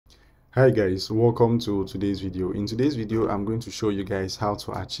Hi guys, welcome to today's video. In today's video, I'm going to show you guys how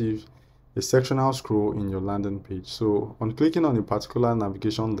to achieve a sectional scroll in your landing page. So on clicking on a particular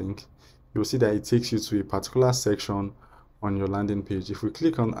navigation link, you'll see that it takes you to a particular section on your landing page. If we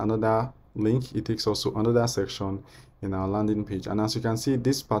click on another link, it takes us to another section in our landing page. And as you can see,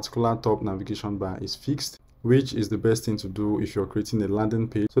 this particular top navigation bar is fixed, which is the best thing to do if you're creating a landing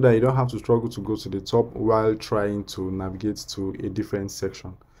page so that you don't have to struggle to go to the top while trying to navigate to a different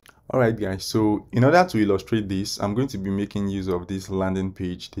section. Alright guys, so in order to illustrate this, I'm going to be making use of this landing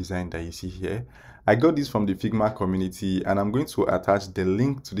page design that you see here. I got this from the Figma community and I'm going to attach the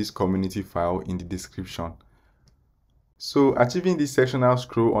link to this community file in the description. So achieving this sectional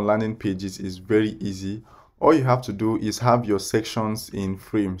scroll on landing pages is very easy. All you have to do is have your sections in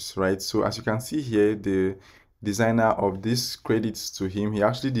frames, right? So as you can see here, the designer of this, credits to him, he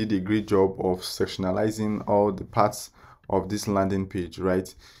actually did a great job of sectionalizing all the parts of this landing page,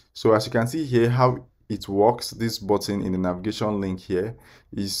 right? So as you can see here, how it works, this button in the navigation link here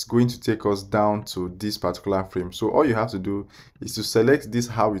is going to take us down to this particular frame. So all you have to do is to select this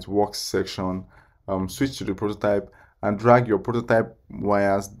how it works section, switch to the prototype and drag your prototype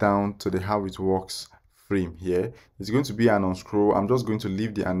wires down to the how it works frame here. It's going to be an unscroll. I'm just going to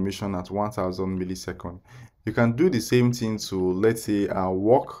leave the animation at 1000 milliseconds. You can do the same thing to, let's say, our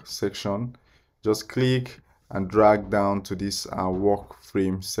work section. Just click and drag down to this work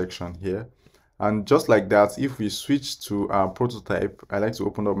frame section here. And just like that, if we switch to our prototype, I like to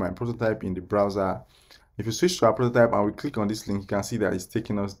open up my prototype in the browser. If you switch to our prototype and we click on this link, you can see that it's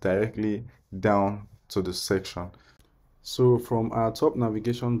taking us directly down to the section. So from our top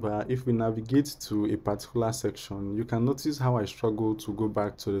navigation bar, if we navigate to a particular section, you can notice how I struggle to go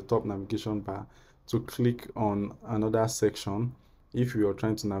back to the top navigation bar to click on another section if you are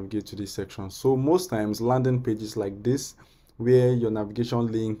trying to navigate to this section. So most times landing pages like this, where your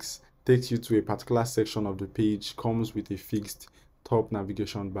navigation links takes you to a particular section of the page, comes with a fixed top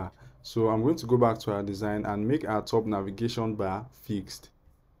navigation bar. So I'm going to go back to our design and make our top navigation bar fixed.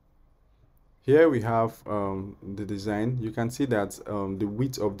 Here we have the design. You can see that the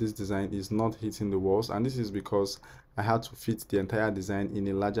width of this design is not hitting the walls, and this is because I had to fit the entire design in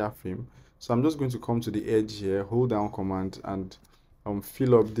a larger frame. So I'm just going to come to the edge here, hold down command and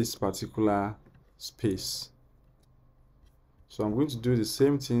fill up this particular space. So I'm going to do the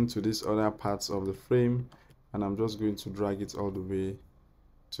same thing to these other parts of the frame, and I'm just going to drag it all the way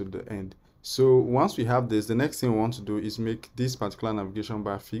to the end. So once we have this, the next thing we want to do is make this particular navigation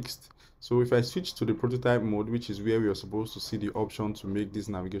bar fixed. So if I switch to the prototype mode, which is where we are supposed to see the option to make this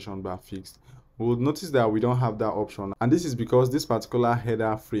navigation bar fixed, we'll notice that we don't have that option. And this is because this particular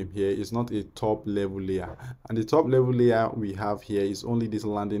header frame here is not a top level layer. And the top level layer we have here is only this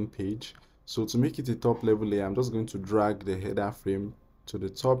landing page. So to make it a top level layer, I'm just going to drag the header frame to the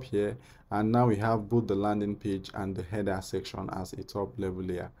top here. And now we have both the landing page and the header section as a top level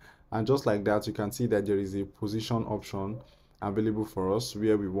layer. And just like that, you can see that there is a position option available for us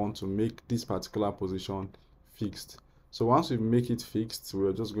where we want to make this particular position fixed. So once we make it fixed,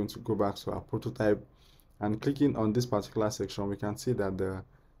 we're just going to go back to our prototype, and clicking on this particular section, we can see that the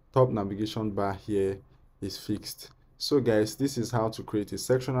top navigation bar here is fixed. So guys, this is how to create a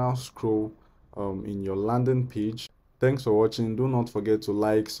sectional scroll in your landing page. Thanks for watching. Do not forget to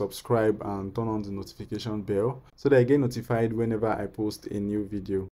like, subscribe and turn on the notification bell so that I get notified whenever I post a new video.